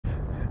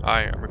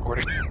I am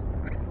recording.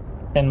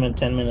 10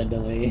 minute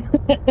delay.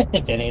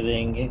 If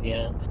anything,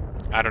 yeah.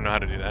 I don't know how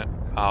to do that.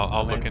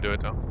 I'll look mean, into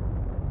it though.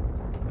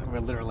 we're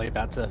literally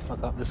about to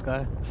fuck up this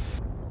guy.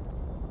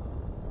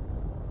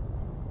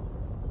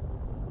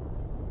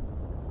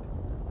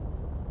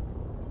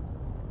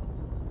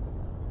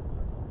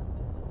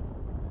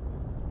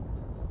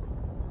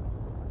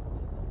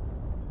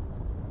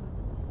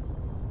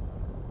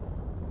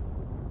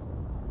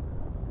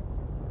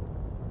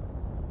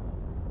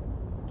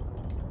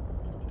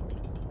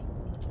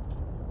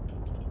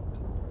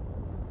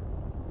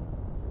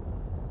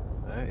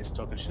 He's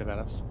talking shit about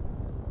us.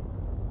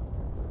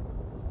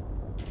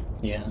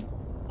 Yeah.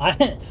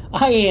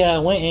 I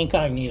went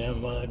incognito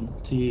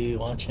mode to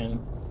watch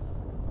him.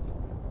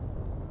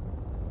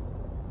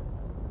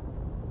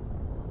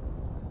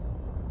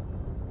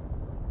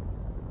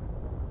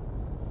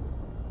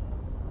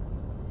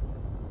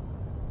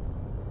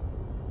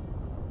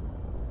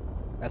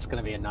 That's going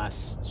to be a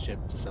nice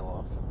ship to sell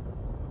off.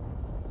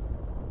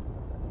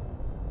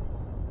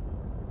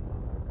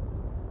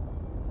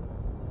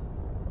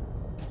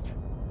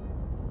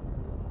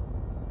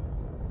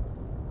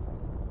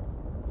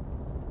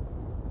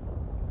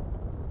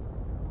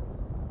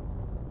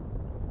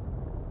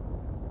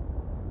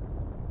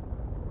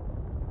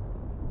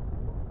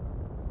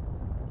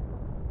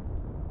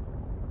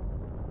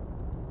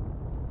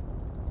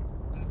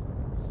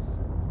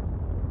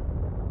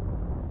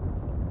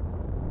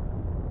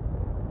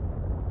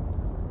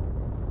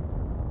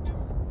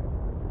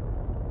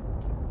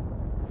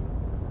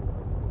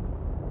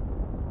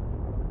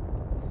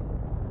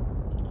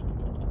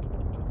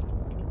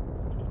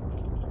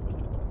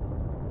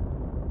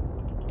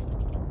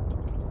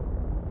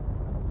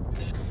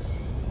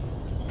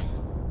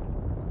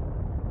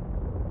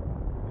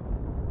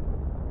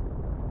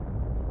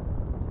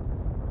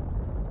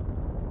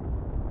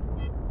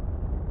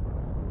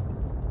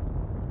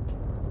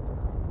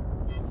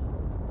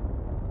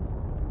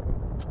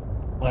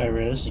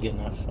 Whatever, this is good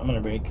enough. I'm gonna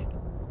break.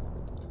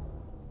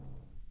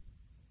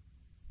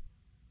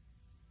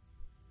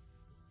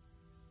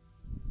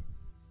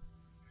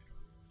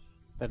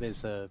 That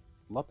is a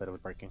lot better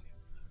with braking.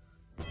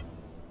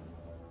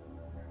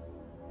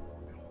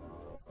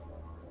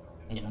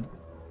 Yeah.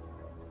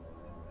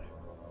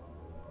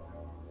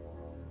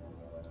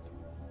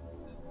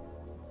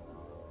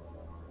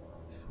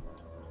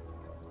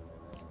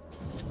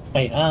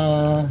 Wait,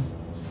 oh,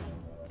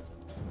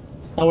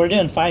 we're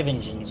doing 5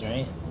 engines,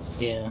 right?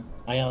 Yeah.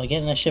 I'll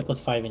get in a ship with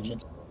 5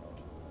 engines.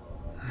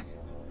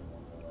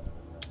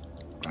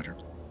 Roger.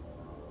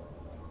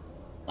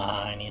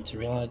 I need to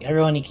relog.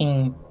 Everyone, you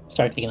can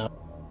start taking off.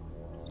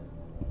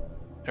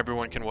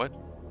 Everyone can what?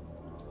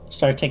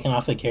 Start taking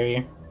off the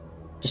carrier.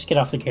 Just get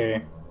off the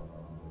carrier.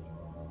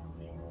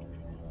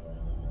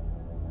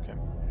 Okay.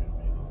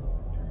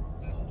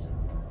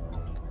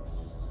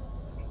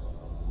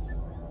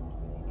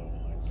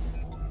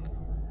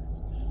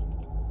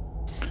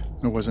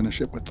 It wasn't a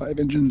ship with 5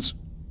 engines.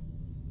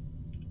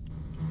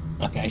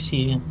 Okay, I see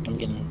you. I'm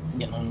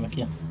getting on with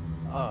you.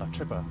 Oh,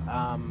 Tripper.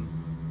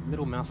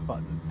 Middle mouse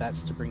button.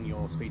 That's to bring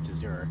your speed to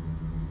 0.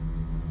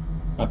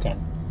 Okay.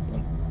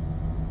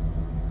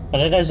 But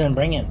it doesn't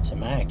bring it to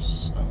max.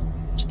 So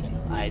it's gonna...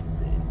 It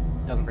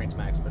doesn't bring it to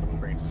max, but it will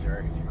bring it to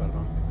 0 if you've got it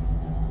on.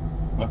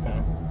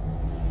 Okay.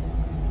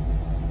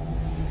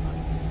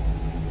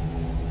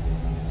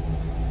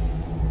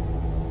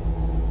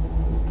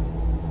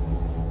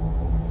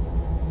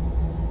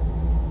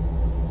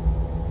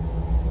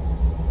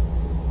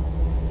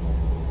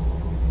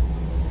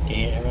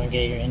 Okay, everyone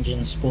get your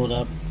engines spooled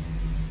up.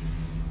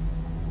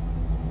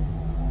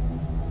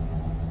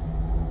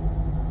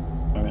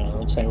 Alright, it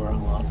looks like we're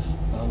all off.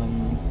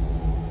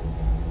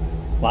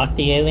 Lock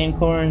the alien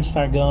core and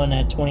start going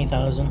at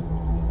 20,000.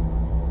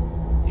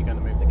 You're going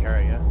to move the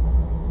carrier, yeah?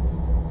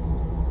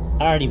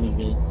 I already moved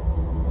it.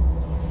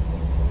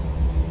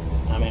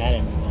 I mean, I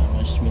didn't move that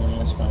much, to be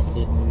honest, but I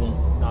did move it.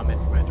 No, I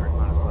meant from a direct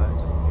line of sight,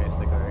 just in case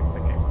they came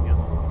from the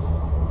other.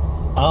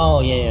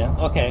 Oh, yeah.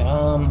 Okay,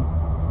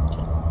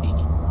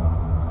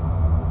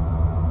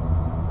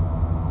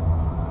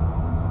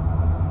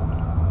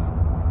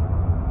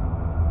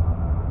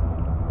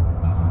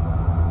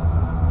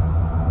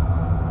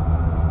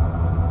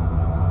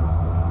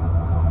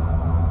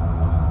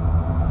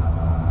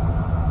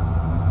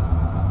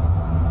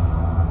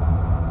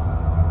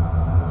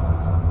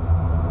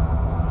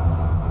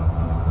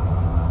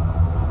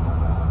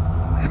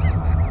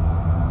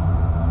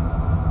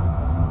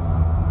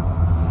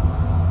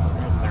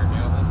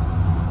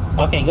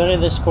 Okay, go to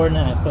this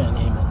coordinate I put a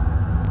name in.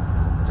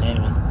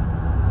 Name in.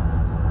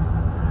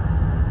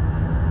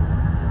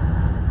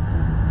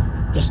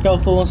 Just go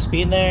full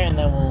speed there, and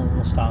then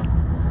we'll stop.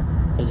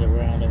 Because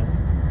we're out of...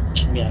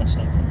 Should be out of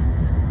sight from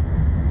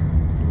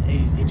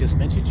him. He just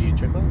mentioned you,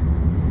 Tripper?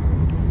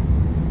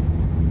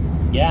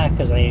 Yeah,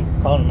 because I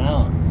called him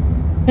out.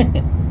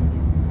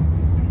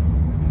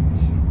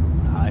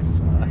 I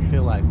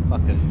feel like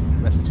fucking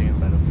messaging him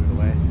better move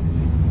away.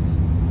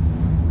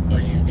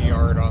 Are you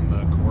VR'd on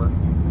the core?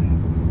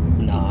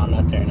 No, I'm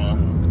not there now.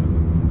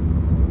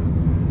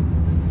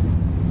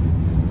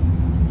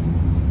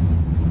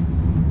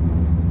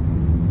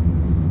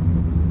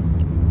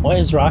 What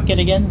is rocket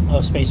again? Oh,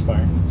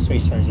 spacebar.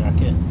 Spacebar's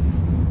rocket.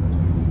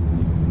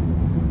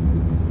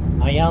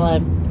 Ayala,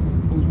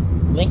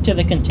 link to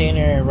the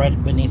container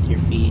right beneath your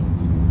feet.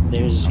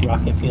 There's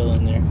rocket fuel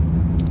in there,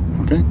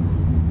 Okay.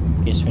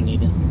 in case we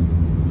need it.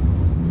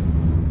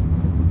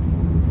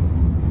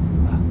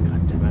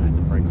 God damn it, I had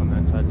to brake on that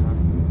entire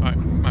time. Alright,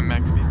 I'm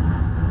max speed.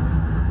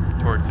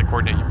 Towards the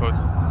coordinate you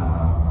posted.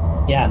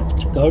 Yeah,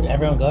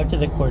 everyone go to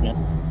the coordinate.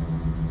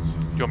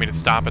 You want me to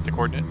stop at the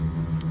coordinate?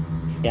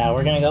 Yeah,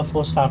 we're gonna go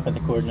full stop at the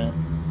coordinate.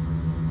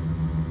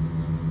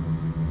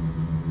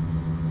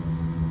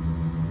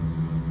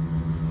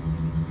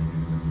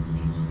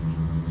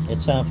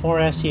 It's 4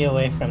 SE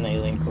away from the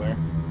alien core.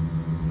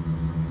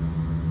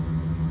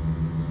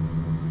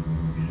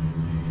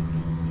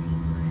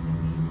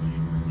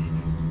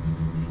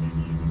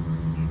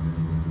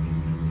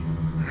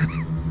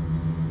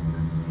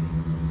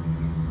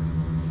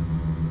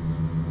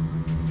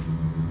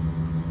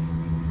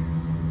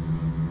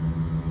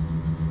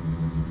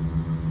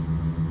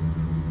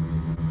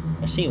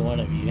 I see one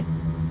of you.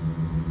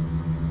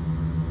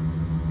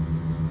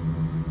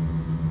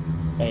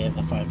 Oh, you have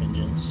the 5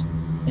 engines.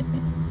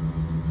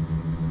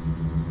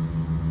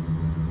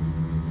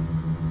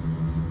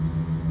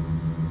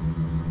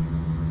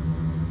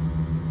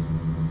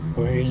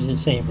 Where does it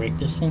say brake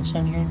distance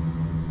on here?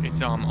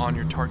 It's on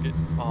your target,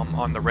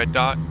 on the red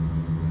dot.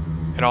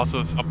 It also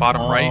is a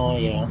bottom right. Oh,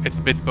 yeah. It's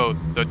both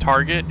the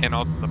target and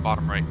also the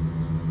bottom right.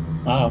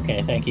 Oh,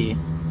 okay, thank you.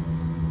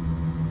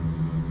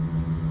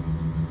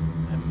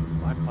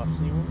 Am I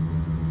past anyone?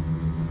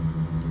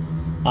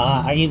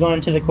 Are you going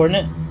to the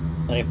coordinate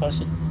that I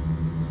posted?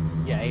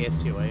 Yeah,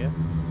 ASUA,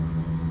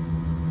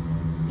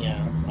 yeah.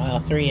 Yeah,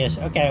 3 is...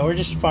 Okay, we're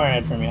just far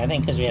ahead from you. I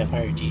think because we have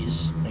higher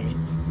Gs, maybe.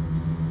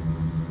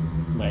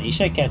 But you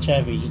should catch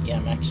up, yeah,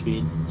 max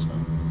speed, so...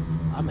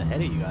 I'm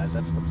ahead of you guys.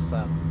 That's what's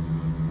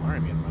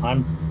worrying me.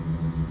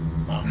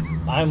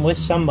 I'm with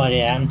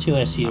somebody. I'm 2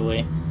 SU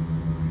away.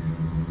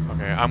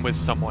 Okay, I'm with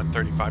someone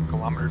 35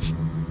 kilometers.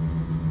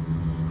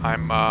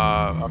 I'm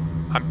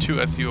 2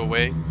 SU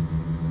away,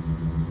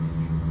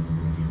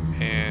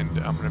 and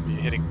I'm gonna be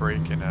hitting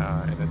brake in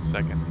a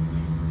second.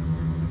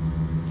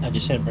 I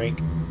just hit brake.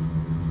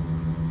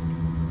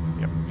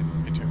 Yep,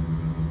 me too.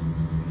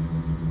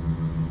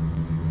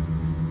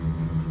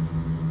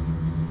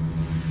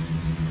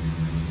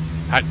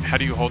 How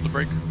do you hold the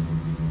brake?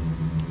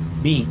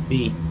 B.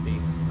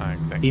 Alright,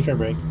 thanks. B for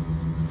brake.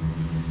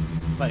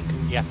 But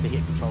you have to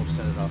hit control to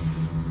set it off.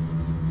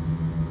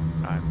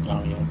 Alright.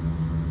 Oh, yeah.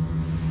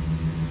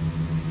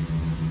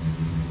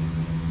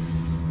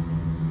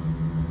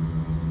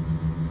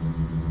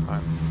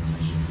 Alright.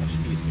 I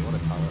should use the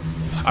autopilot.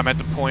 I'm at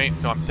the point,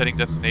 so I'm setting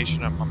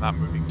destination. I'm not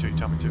moving till you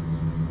tell me to.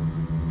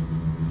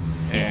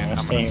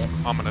 And Yeah,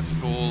 I'm gonna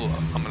spool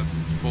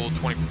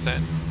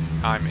 20%.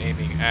 I'm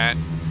aiming at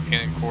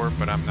cannon core,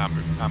 but I'm not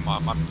moving.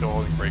 I'm still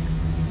holding brake.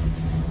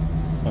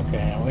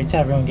 Okay, I'll wait till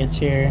everyone gets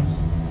here.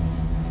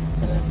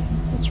 And then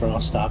once we're all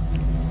stopped,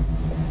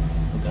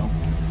 we'll go.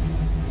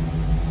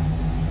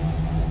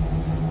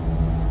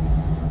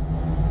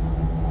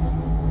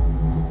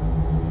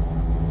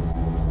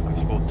 I'm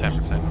spooled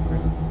 10%.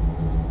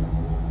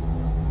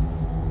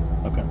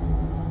 Okay.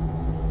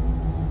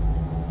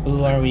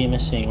 Who are we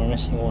missing? We're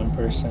missing one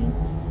person.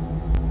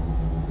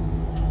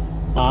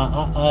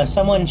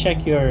 Someone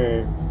check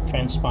your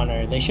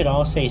transponder. They should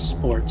all say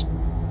sport.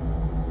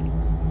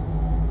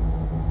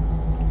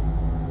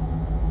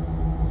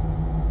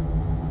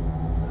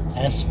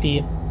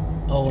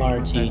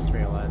 S-P-O-R-T. I just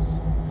realized.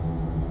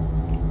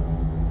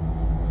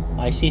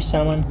 I see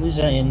someone who's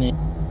in the...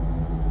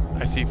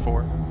 I see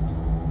 4.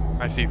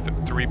 I see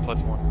 3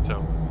 plus 1,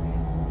 so.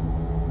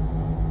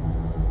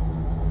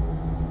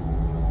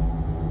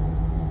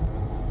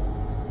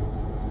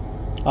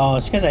 Oh,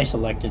 it's because I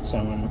selected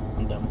someone.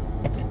 I'm dumb.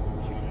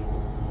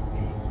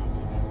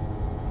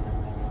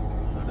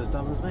 Not as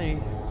dumb as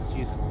me. Just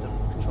use the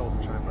control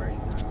to try and brake.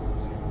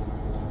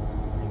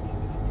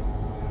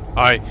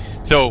 Alright,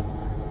 so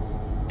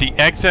the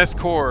XS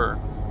core,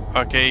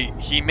 okay,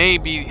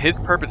 his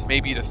purpose may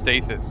be to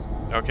stasis,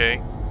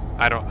 okay?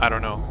 I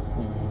don't know.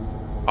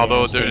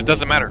 Although it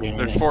doesn't matter.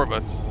 There's 4 of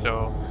us,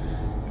 so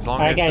as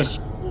long Alright, as...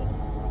 guys.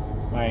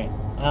 Alright,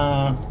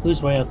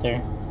 who's way out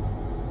there?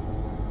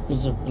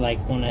 Who's like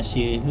 1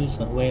 SU? Who's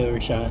way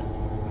overshot?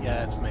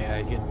 Yeah, it's me.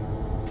 I hit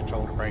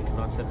control to brake and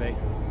not set B.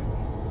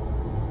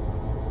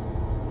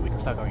 We can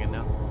start going in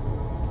now.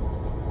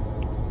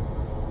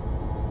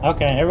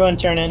 Okay, everyone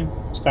turn in.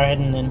 Start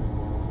heading in.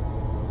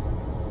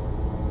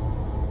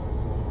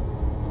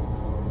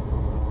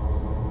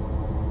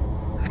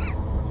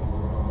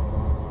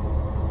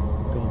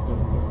 Go, go, go,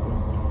 go,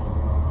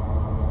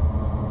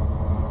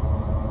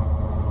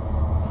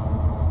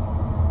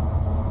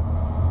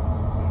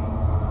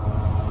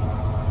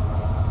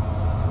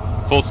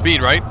 Full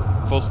speed, right?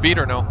 Full speed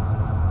or no?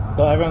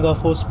 go. Everyone go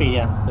full speed,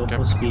 yeah. Go Okay.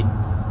 full speed.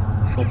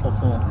 Go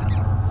full.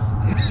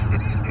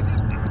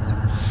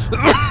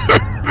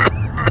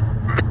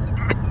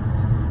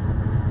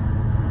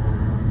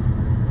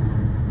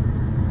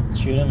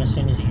 Shoot him as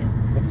soon as you...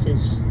 What's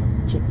his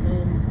chip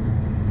in.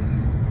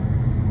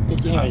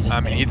 I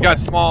mean, he's got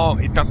small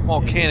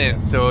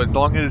cannons, so as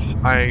long as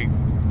I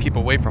keep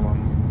away from him.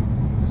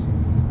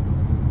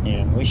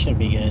 Yeah, we should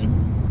be good.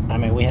 I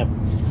mean, we have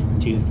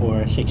 2,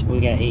 4, 6. We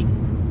got 8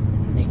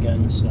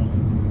 guns, so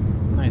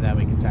Know that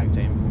we can tag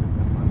team.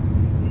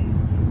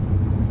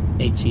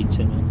 8 seats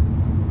in it.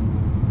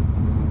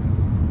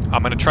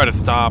 I'm gonna try to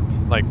stop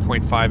like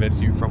 0.5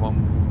 SU from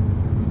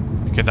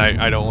him because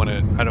I don't want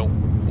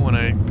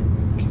to.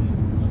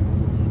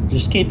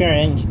 Just keep your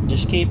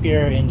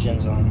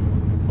engines on.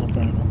 Full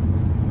throttle.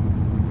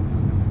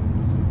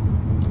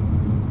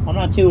 I'm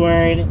not too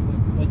worried.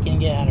 We can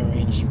get out of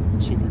range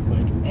super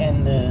quick,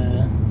 and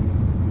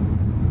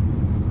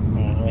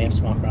we have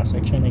small cross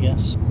section, I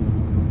guess.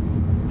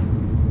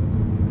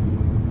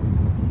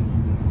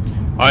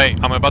 Alright,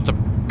 I'm about to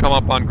come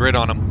up on grid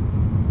on him.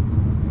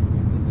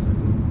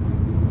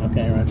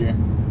 Okay, Roger.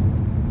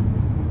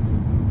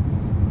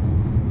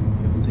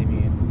 You'll see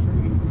me in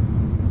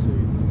 3, 2,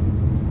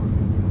 1.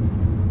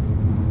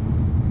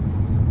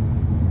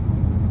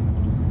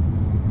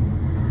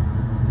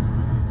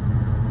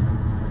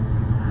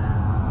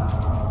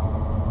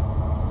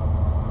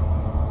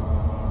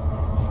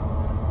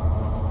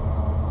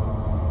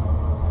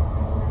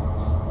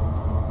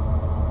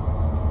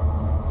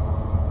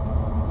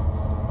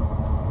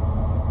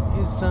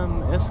 His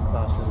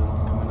S-Class isn't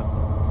coming up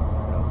on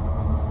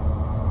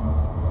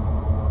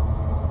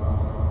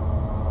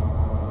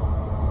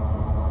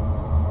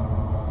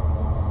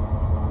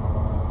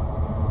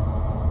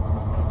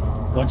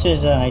What's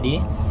his ID?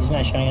 He's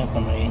not showing up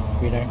on my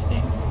radar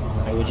thing.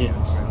 My widget.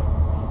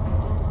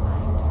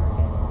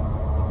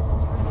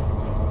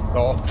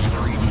 Golf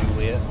 3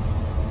 Juliet.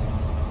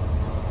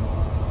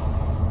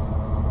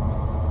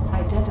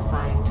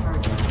 Identifying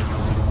target.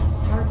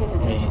 Target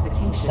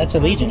identification. That's a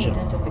Legion ship.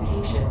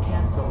 Identification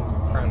cancelled.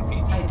 Crown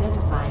Beach.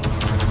 Identifying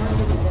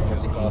target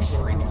There's Golf identification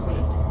 3 Juliet.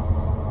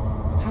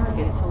 complete.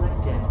 Target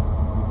selected.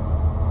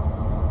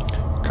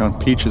 Crown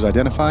Peach is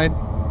identified.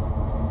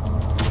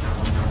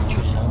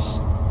 Treehouse.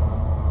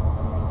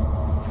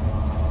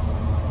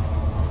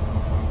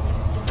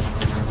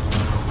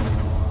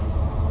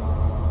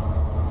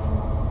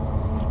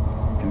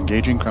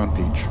 Engaging Crown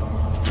Peach.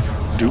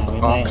 Duke We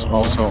Box might-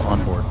 also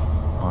on board,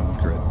 on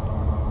grid.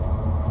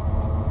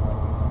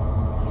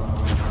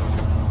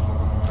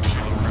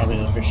 Probably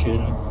overshoot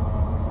him.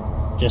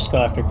 Just go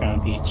after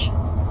Crown Peach.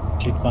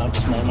 Jukebox,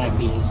 that might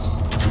be his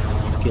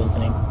fuel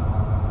tank.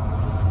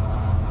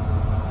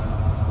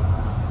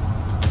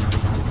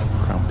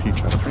 Crown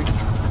Peach out of range.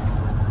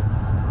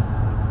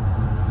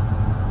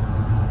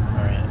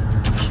 Alright.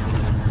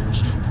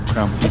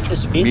 Crown What's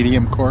his Peach, speed?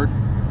 medium chord.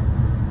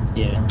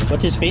 Yeah.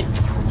 What's his speed?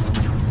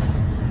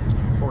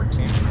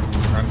 14.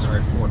 I'm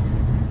sorry, 4.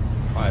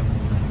 5.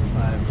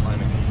 5.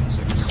 Climbing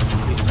 6.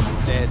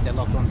 They're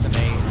locked onto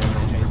me and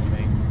they're chasing me.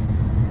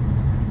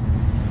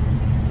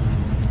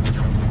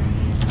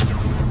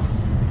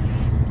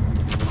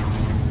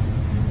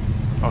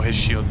 Oh, his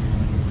shields.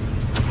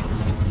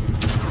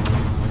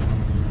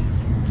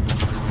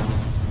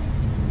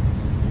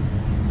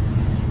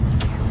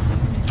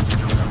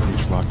 Crown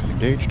Peach locked and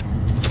engaged.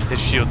 His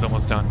shield's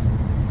almost done.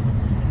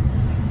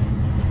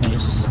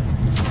 Nice.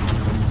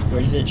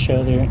 Where does it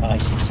show there? Oh, I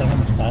see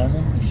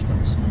 7,000. He's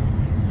close.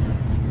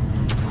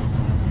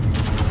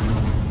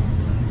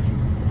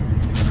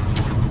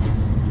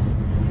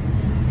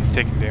 He's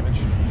taking damage.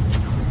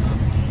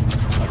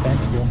 Okay,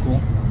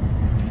 cool.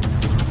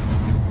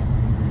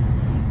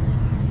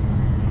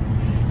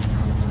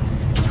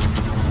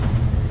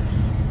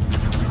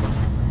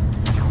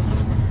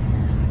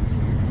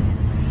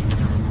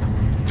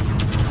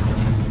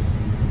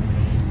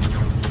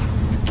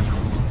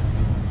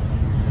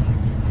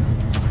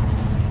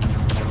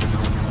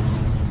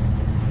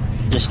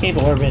 Just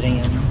keep orbiting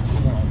him.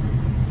 Come on.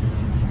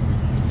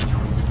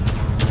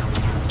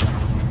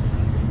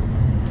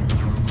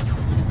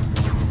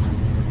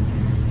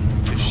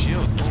 His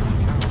shield.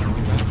 Holy cow, look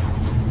at that.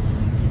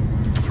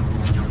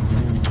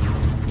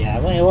 Yeah,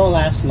 well, it won't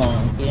last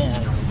long. Yeah,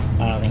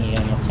 I don't think he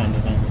got enough time to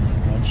vent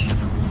much.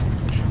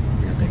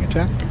 We're being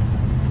attacked.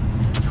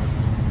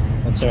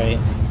 That's alright.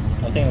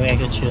 I think we got a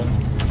good shield.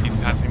 He's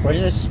passing Where me.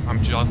 does this?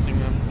 I'm jostling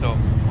him, so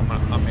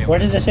I'm able. Where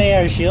does it say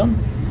our shield?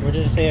 Where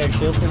does it say our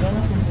shield is on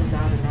it? Weapon is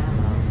out of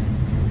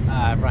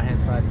ammo. Right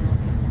hand side.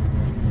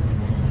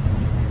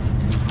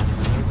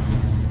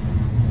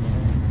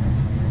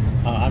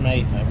 Oh, I'm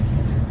 95.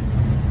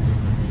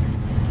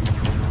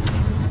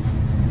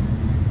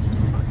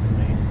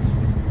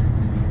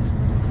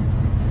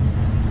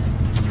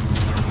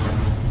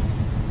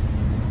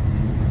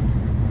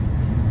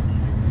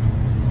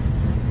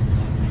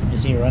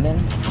 Is he running?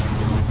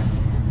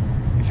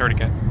 He's hurt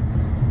again.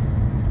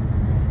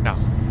 No,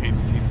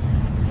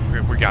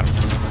 we got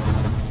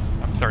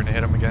him. I'm starting to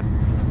hit him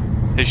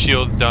again. His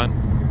shield's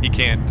done. He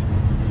can't.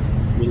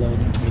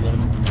 Reloading.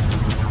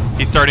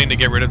 He's starting to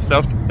get rid of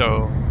stuff,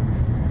 so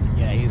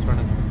Yeah, he's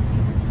running.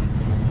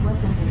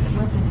 Weapon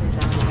is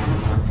out of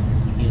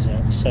ammo. He's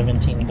at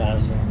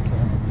 17,000.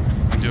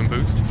 I'm doing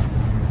boost.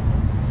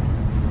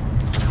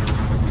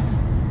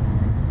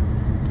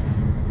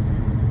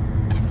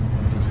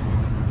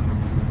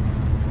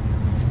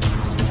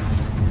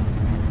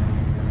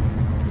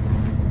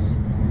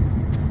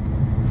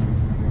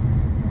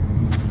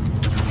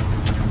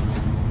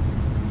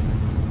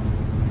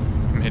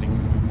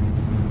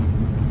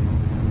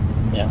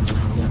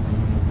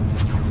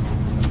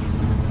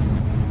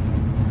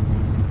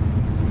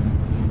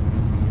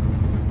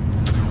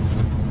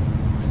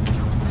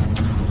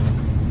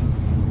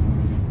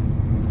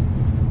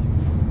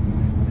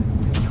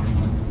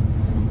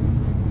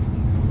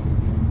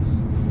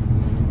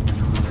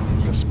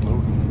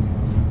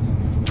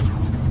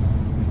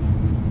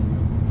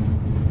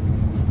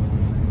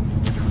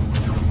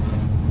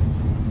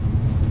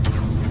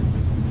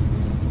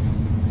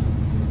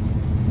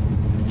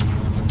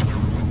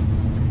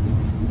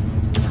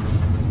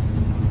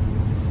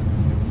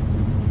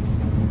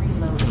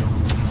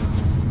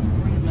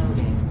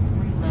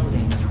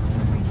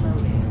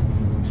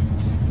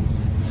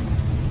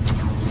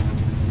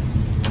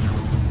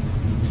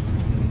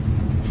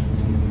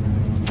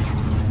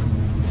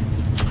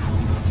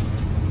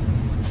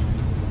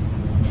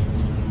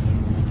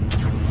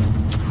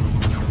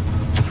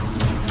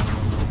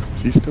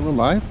 Is he still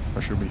alive,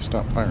 or should we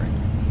stop firing?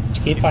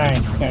 Just keep He's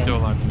firing. He's still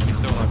alive. He's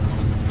still alive.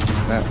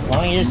 That As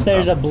long as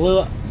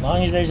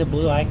there's a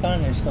blue,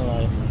 icon, they're still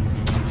alive.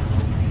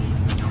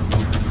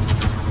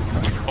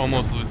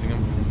 Almost losing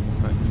him.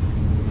 But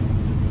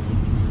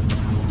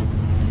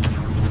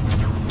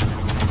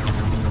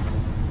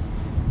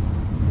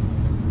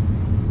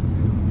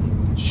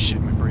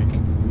shit, my brake.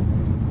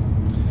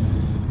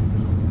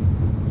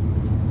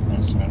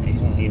 That's right.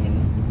 He's not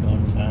even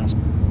going fast.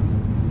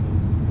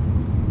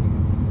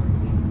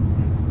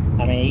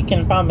 I mean, you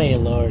can probably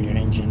lower your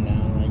engine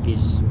now. Like you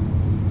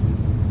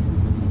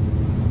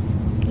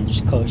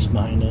just coast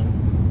behind him.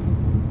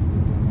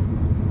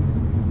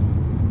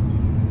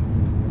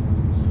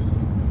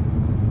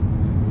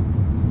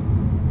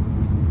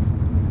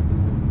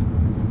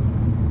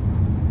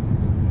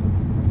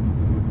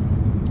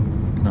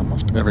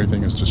 almost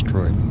everything is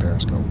destroyed in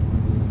Periscope.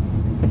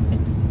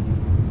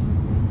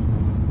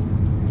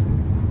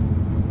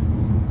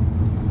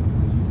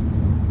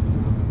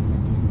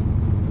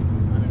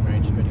 I'm in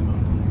range pretty much.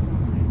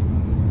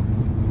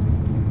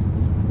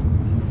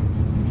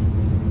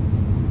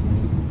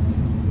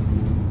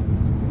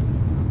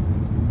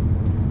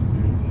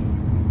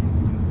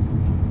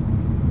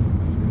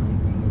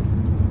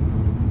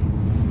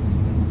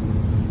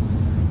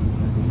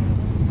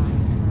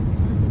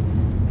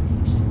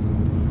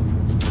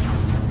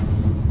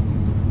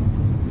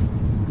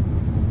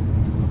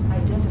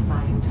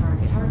 Identifying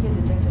target. Target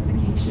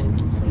identification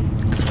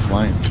complete. Good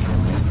flying team,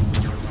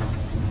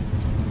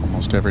 man.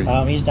 Almost every...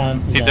 Oh, he's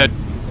done. He's dead.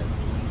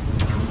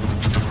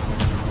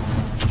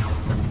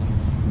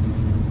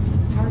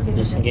 Target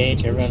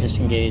Disengage, everyone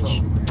disengage.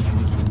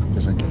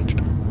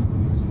 disengaged.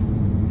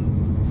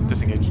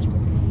 Disengaged.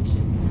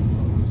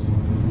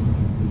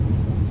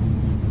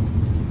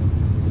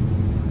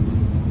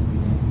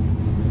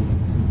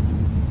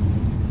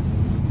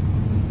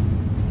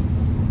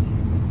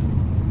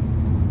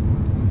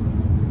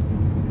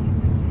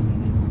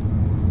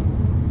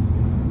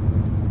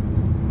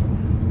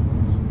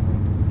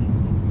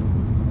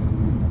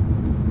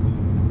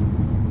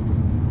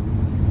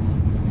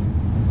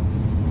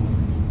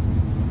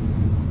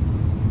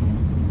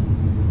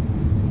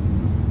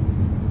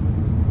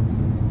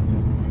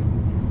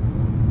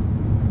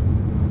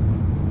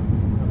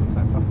 Looks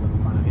like off the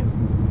front of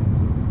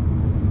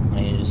him.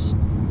 Nice.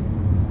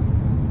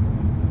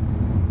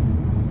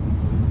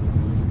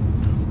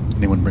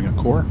 Anyone bring a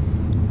core?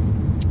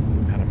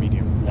 Had a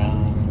medium.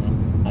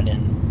 No, I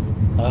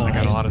didn't. Oh, I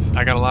got a lot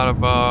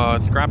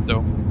of scrap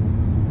though.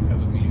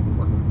 Have a medium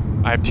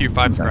core. I have tier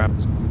 5 scrap.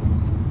 Nice.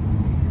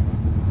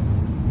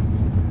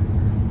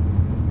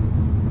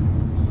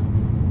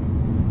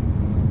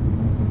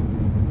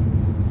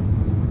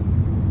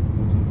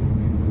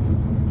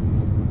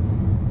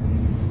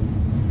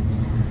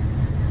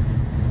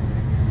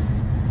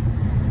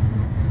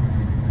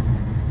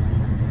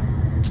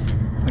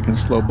 I can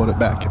slow boat it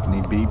back if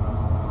need be.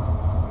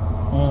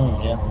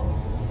 Yeah.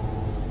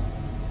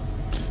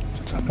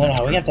 Since I'm an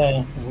No,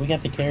 expert. we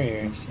got the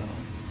carrier. So,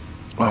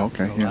 Oh, Is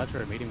okay, it a yeah. large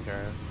or a medium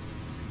carrier?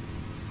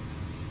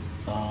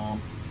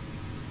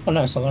 oh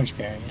no, it's a large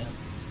carrier. Yeah.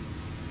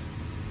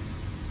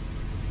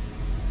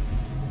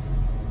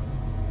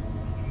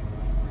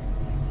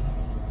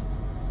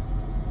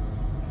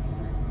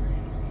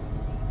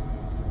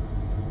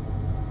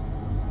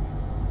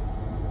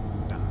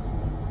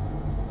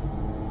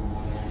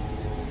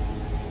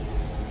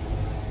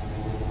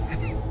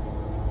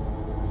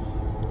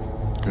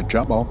 Good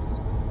job, all.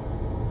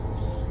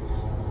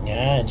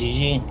 Yeah,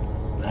 GG.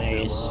 That's been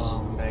a Nice.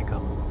 long day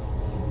coming.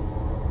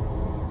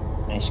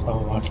 Nice call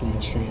watching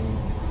the stream.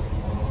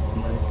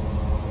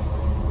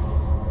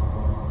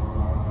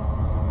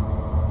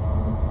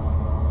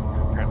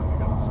 Apparently we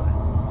got inside.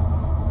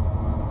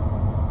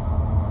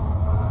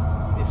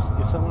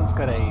 If someone's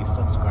got a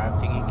subscribe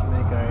thingy, can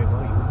they go,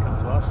 well, you would come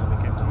to us, so we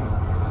came to you?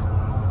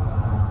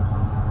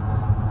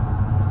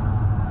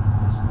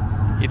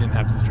 He didn't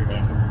have to stream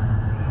it.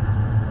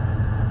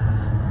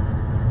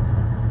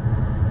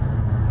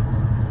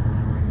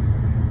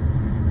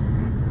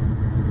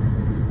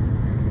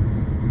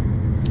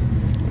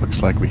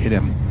 Looks like we hit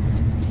him.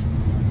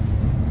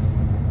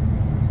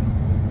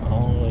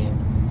 Oh,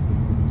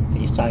 yeah.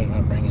 He's talking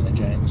about bringing the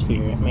giant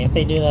sphere. I mean, if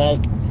they do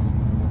that,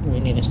 we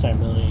need to start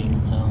building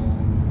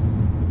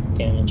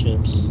damage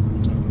chips.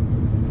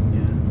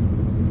 Yeah.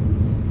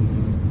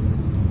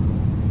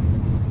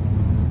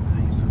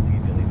 Nice. I think you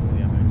delete all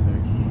the ammo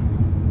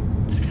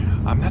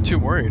too. I'm not too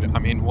worried. I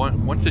mean,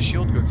 once the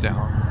shield goes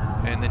down,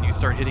 and then you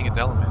start hitting its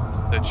elements,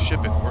 that ship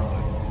is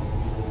worthless.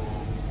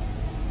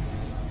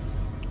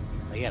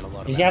 He had a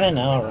lot of He's got an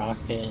ammo. L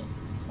rocket.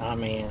 I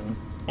mean,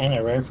 and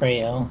a rare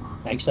freight L,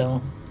 XL.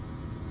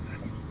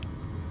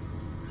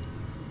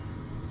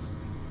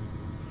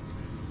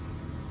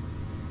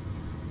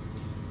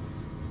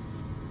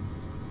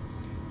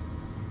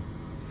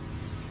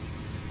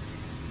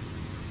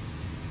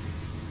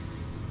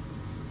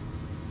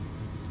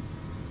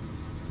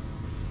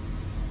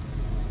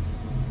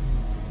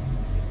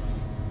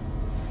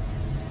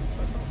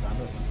 So someone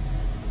found it.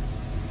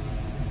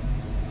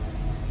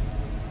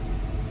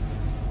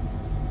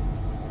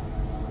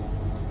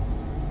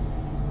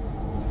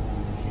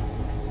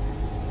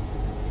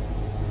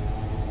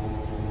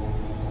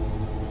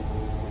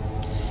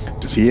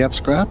 Does he have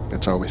scrap?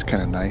 It's always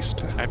kind of nice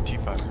to. I have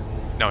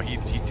T5. No, he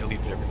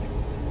deleted everything.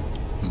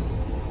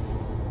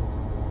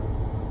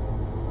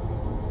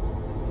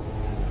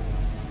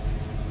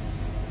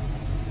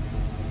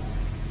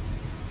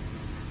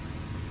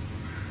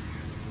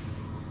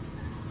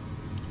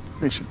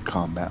 They should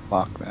combat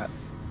lock that.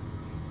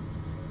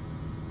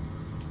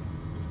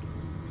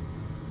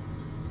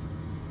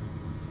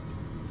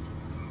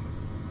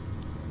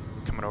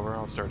 Coming over,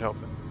 I'll start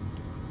helping.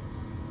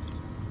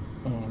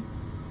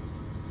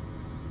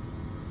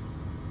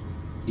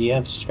 Do you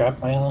have scrap,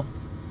 Viola?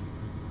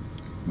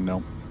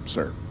 Nope,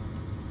 sir.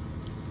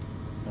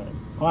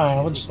 Alright,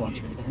 we'll just watch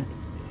it there.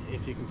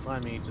 If you can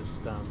find me,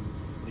 just what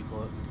do you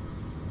call it?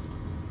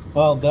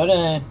 Well, go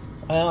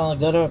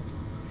to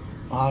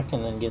Hawk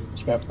and then get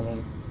scrap from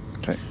him.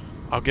 Okay.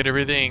 I'll get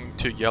everything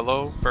to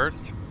yellow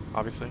first,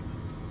 obviously.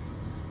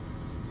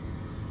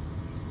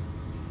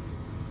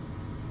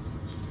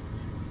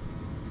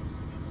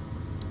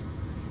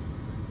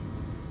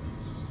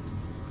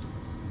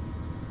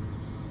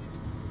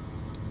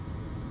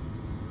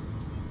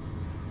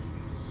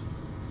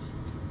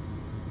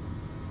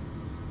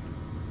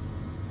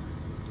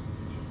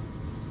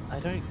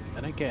 I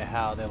don't get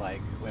how they're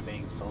like, we're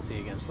being salty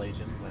against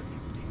Legion when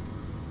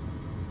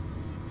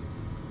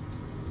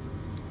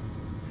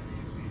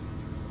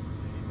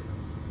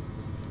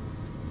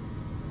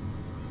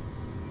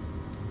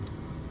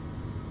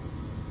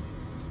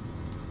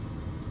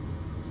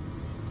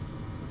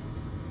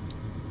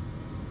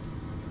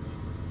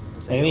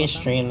Maybe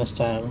stream this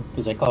time,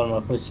 because I called him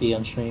a pussy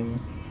on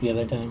stream the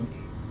other time.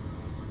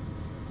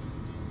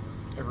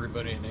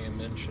 Everybody in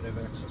AMN should have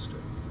access to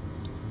it.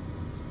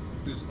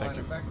 Who's Thank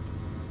you. it back?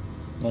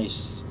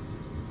 Nice.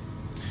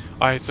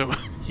 Alright, so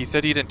he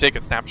said he didn't take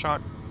a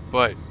snapshot,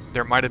 but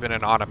there might have been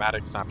an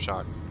automatic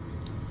snapshot.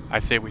 I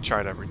say we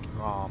try to,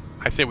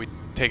 I say we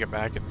take it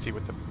back and see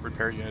what the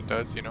repair unit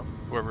does, you know,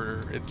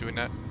 whoever is doing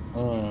that.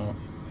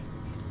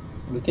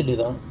 We could do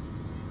that.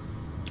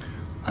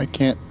 I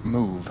can't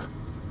move.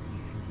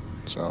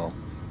 So,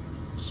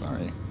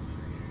 sorry.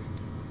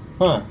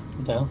 Huh,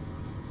 what the hell?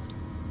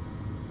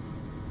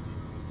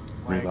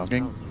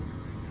 Relogging.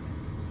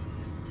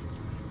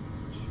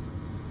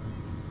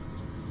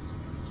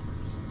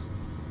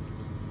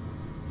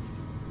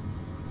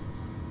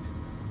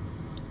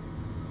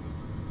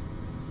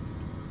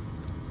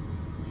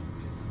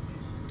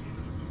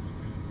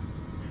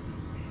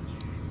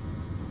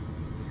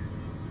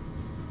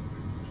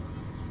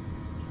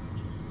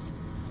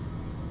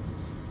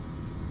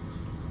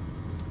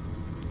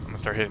 I'm gonna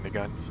start hitting the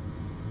guns.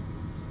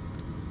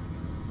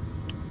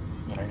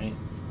 Alright.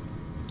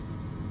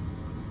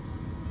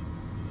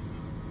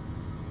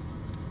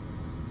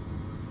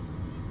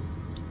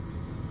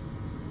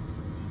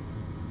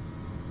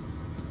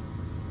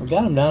 We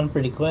got him down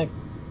pretty quick,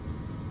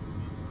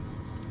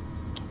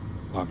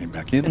 Logging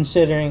back in.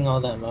 considering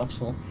all that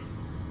voxel.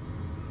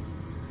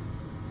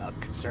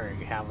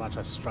 considering how much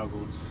I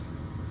struggled.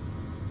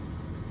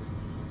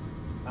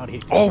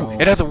 Oh,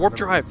 it has a warp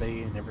drive!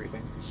 And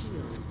everything.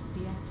 Shield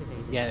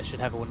deactivated. Yeah, it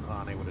should have a one.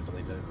 Oh, no, I would have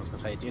deleted it. I was gonna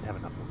say it did have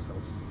enough warp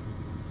cells.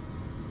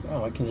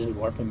 Oh, I can just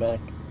warp him back.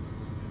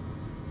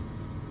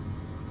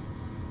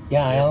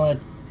 Yeah, I'll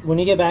when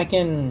you get back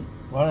in,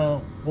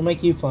 we'll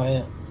make you fly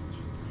it.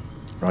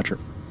 Roger.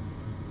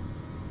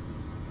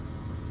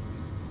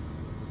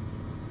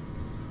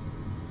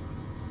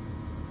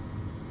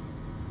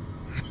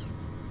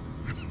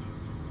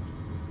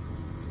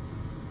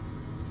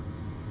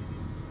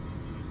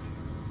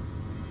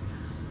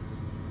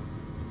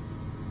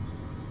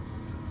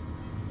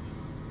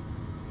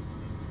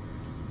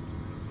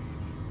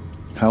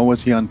 How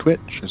was he on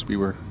Twitch as we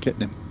were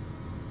getting him?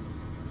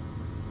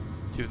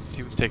 He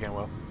was taking it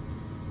well.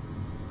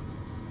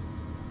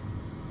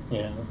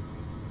 Yeah.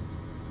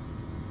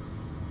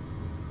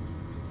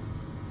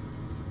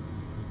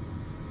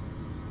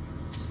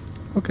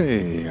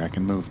 Okay, I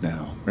can move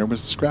now. Where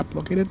was the scrap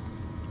located?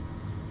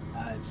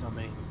 It's on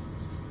me.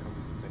 Just come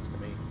next to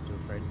me. Do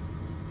a trade.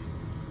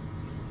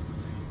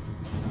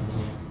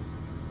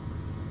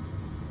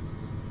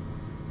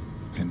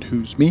 And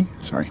who's me?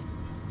 Sorry.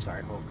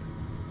 Sorry, Hawk.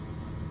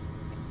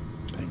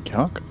 Thank you,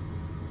 Hawk.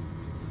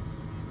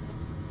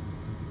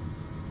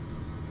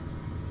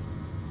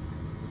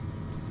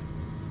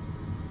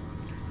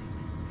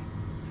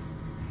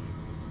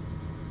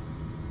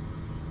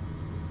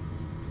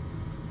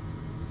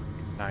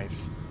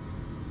 Nice.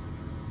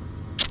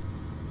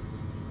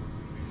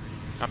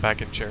 I'm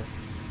back in chair.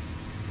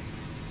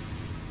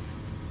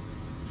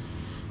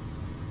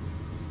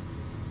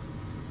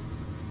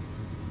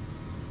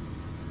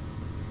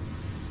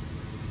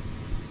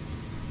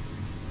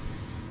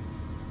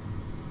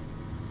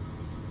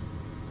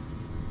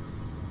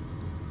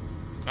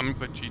 I'm gonna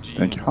put GG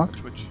Thank you, on Hawk.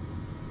 Twitch.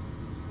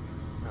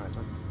 No, it's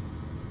fine.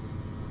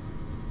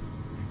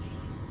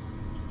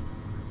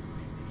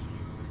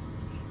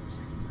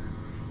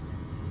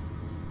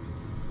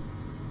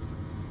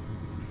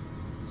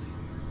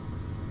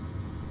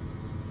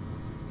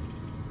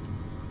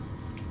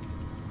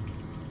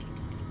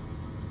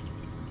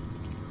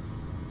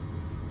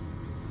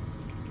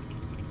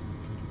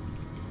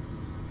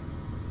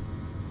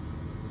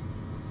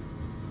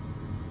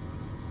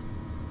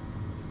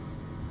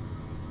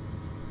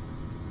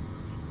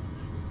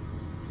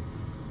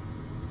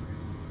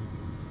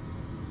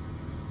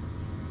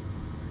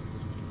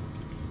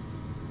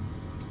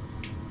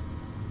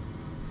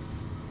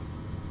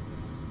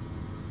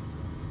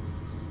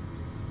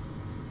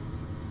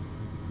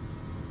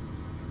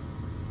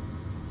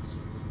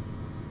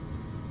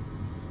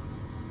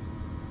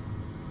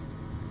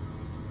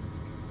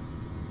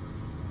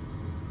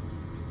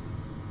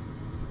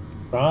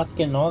 Roth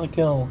getting all the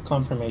kill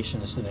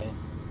confirmations today.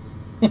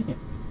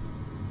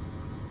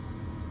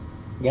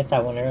 Get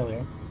that one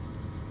earlier.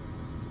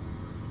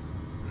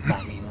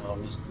 I mean,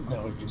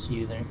 that was just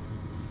you there.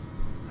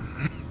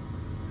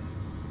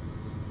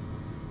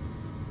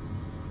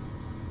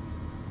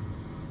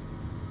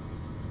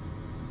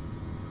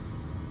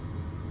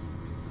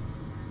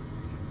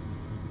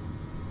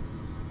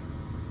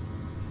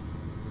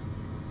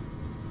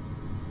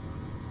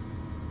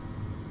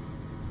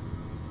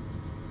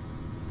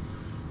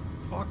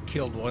 Hawk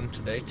killed one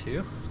today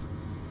too.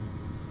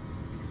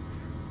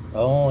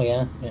 Oh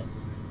yeah, yeah.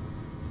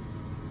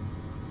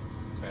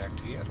 In fact,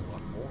 he had a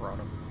lot more on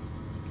him.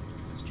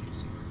 That's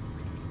juicy.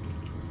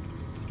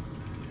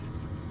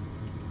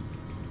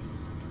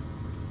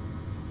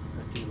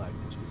 I do like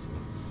the juicy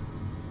ones.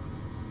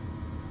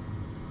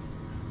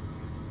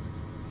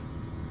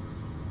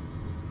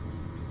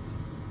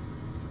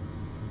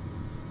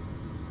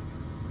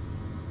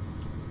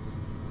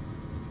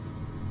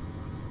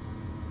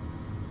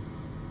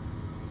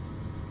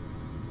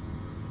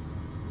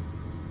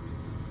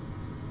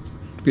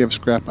 Do we have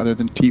scrap other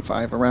than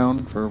T5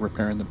 around for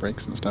repairing the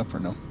brakes and stuff, or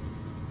no?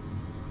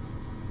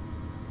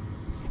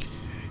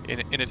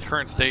 In its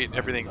current state,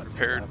 everything's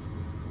repaired.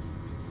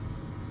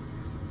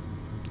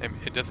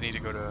 It doesn't need to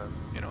go to,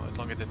 as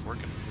long as it's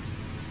working.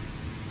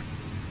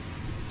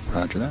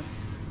 Roger that.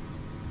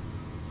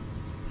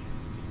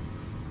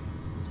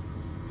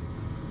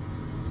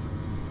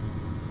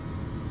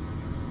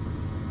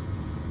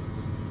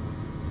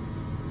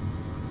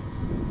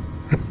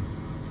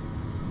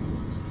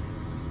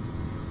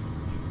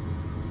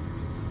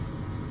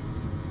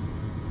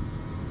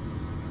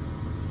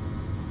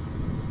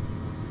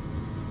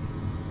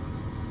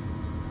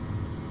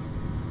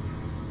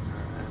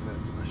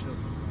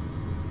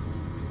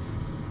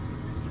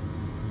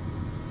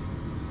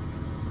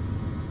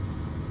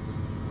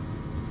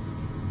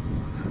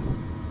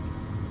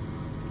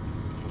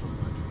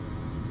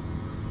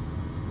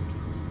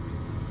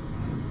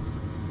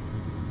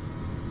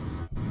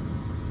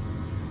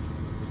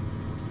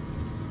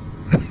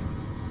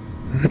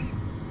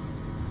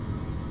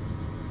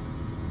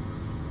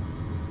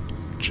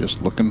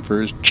 Just looking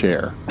for his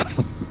chair.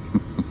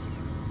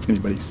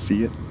 Anybody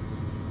see it?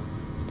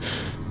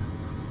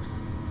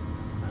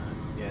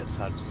 Yeah, it's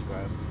hard to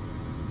describe.